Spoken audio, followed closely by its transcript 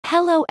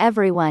Hello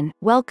everyone,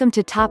 welcome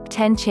to Top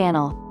 10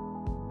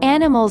 channel.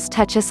 Animals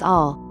touch us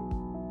all.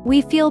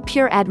 We feel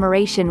pure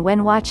admiration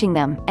when watching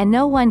them, and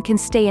no one can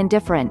stay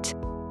indifferent.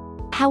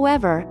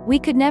 However, we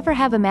could never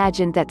have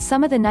imagined that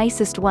some of the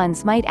nicest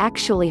ones might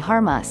actually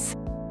harm us.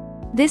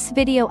 This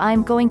video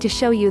I'm going to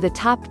show you the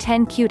top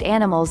 10 cute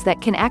animals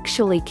that can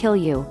actually kill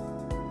you.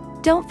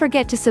 Don't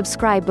forget to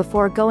subscribe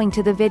before going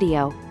to the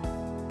video.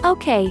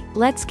 Okay,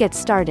 let's get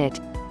started.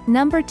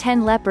 Number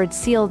 10 Leopard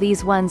seal.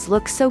 These ones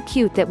look so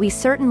cute that we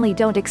certainly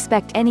don't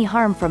expect any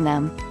harm from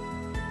them.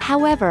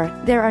 However,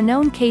 there are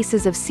known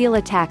cases of seal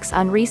attacks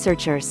on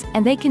researchers,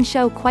 and they can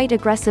show quite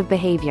aggressive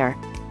behavior.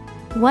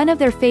 One of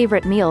their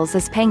favorite meals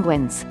is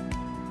penguins.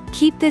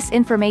 Keep this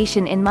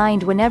information in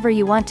mind whenever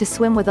you want to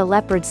swim with a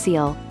leopard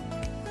seal.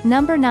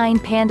 Number 9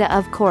 Panda.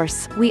 Of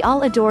course, we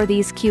all adore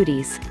these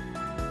cuties.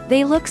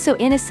 They look so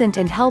innocent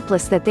and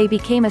helpless that they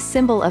became a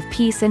symbol of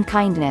peace and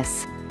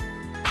kindness.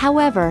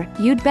 However,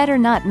 you'd better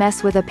not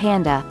mess with a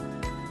panda.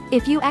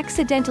 If you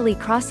accidentally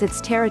cross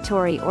its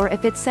territory or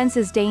if it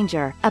senses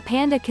danger, a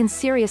panda can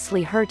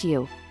seriously hurt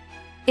you.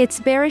 Its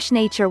bearish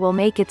nature will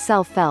make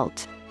itself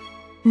felt.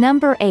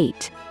 Number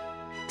 8.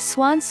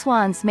 Swan.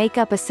 Swans make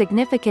up a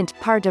significant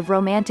part of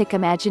romantic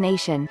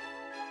imagination.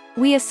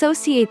 We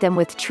associate them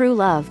with true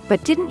love,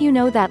 but didn't you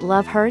know that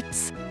love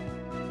hurts?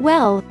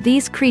 Well,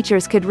 these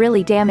creatures could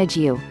really damage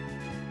you.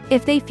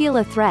 If they feel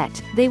a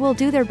threat, they will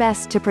do their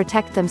best to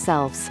protect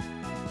themselves.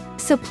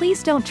 So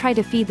please don't try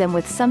to feed them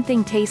with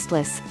something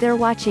tasteless, they're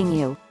watching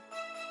you.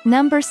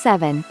 Number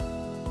 7.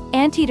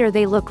 Anteater.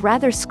 They look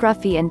rather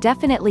scruffy and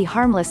definitely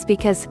harmless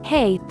because,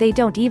 hey, they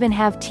don't even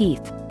have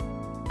teeth.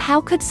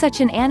 How could such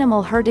an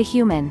animal hurt a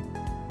human?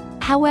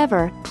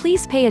 However,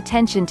 please pay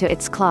attention to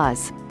its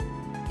claws.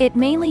 It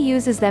mainly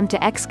uses them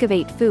to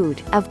excavate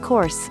food, of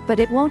course, but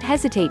it won't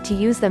hesitate to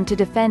use them to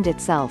defend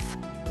itself.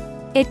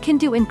 It can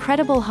do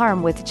incredible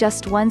harm with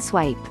just one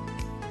swipe.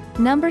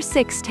 Number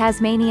 6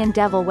 Tasmanian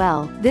devil.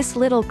 Well, this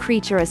little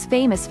creature is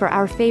famous for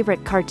our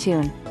favorite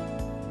cartoon.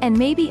 And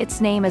maybe its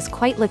name is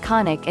quite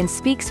laconic and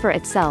speaks for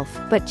itself,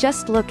 but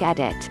just look at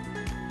it.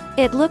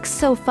 It looks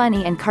so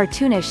funny and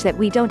cartoonish that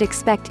we don't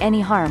expect any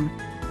harm.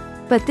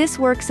 But this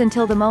works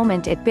until the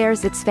moment it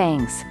bares its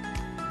fangs.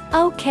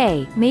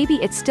 Okay, maybe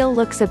it still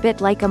looks a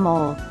bit like a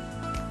mole.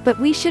 But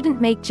we shouldn't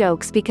make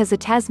jokes because a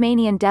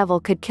Tasmanian devil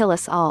could kill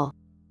us all.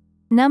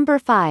 Number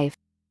 5.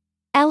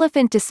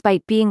 Elephant.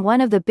 Despite being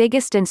one of the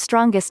biggest and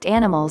strongest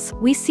animals,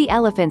 we see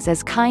elephants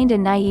as kind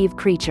and naive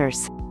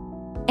creatures.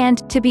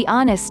 And, to be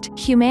honest,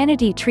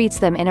 humanity treats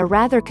them in a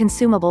rather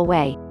consumable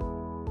way.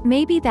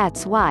 Maybe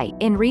that's why,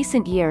 in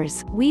recent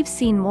years, we've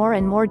seen more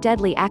and more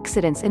deadly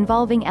accidents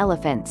involving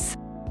elephants.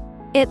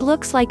 It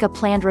looks like a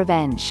planned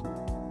revenge.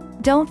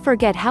 Don't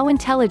forget how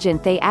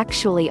intelligent they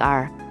actually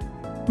are.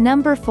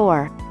 Number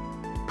 4.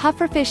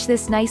 Pufferfish.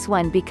 This nice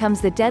one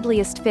becomes the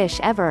deadliest fish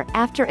ever,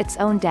 after its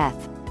own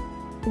death.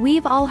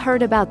 We've all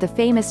heard about the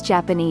famous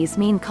Japanese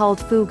meme called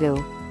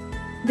fugu.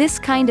 This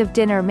kind of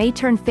dinner may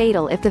turn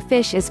fatal if the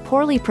fish is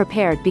poorly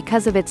prepared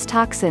because of its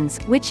toxins,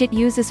 which it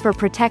uses for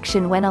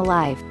protection when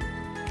alive.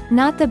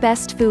 Not the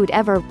best food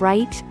ever,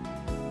 right?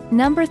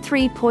 Number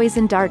 3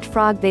 Poison dart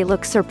frog. They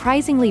look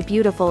surprisingly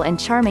beautiful and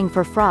charming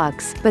for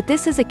frogs, but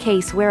this is a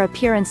case where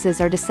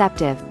appearances are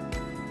deceptive.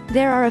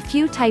 There are a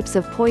few types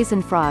of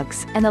poison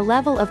frogs, and the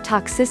level of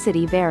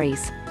toxicity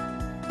varies.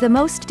 The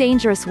most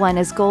dangerous one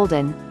is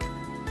golden.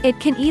 It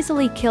can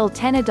easily kill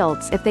 10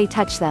 adults if they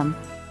touch them.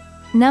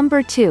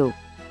 Number 2.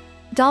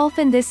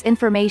 Dolphin. This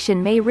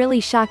information may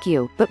really shock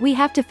you, but we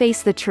have to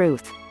face the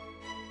truth.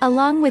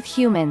 Along with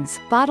humans,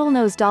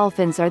 bottlenose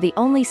dolphins are the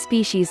only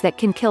species that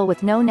can kill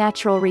with no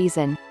natural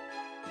reason.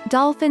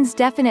 Dolphins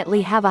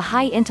definitely have a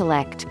high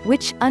intellect,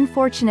 which,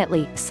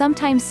 unfortunately,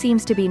 sometimes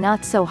seems to be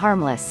not so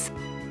harmless.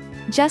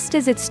 Just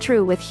as it's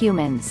true with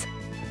humans.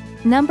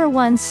 Number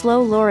 1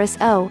 Slow loris.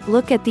 Oh,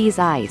 look at these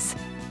eyes.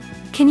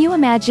 Can you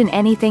imagine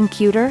anything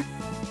cuter?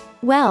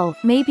 Well,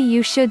 maybe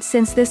you should,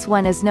 since this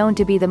one is known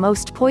to be the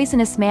most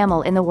poisonous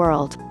mammal in the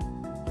world.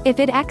 If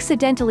it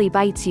accidentally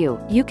bites you,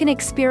 you can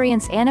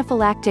experience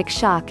anaphylactic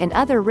shock and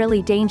other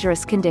really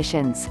dangerous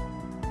conditions.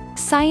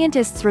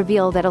 Scientists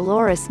reveal that a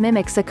loris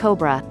mimics a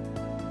cobra.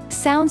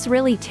 Sounds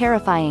really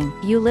terrifying,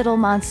 you little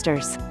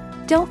monsters.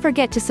 Don't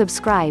forget to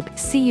subscribe.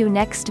 See you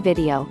next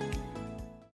video.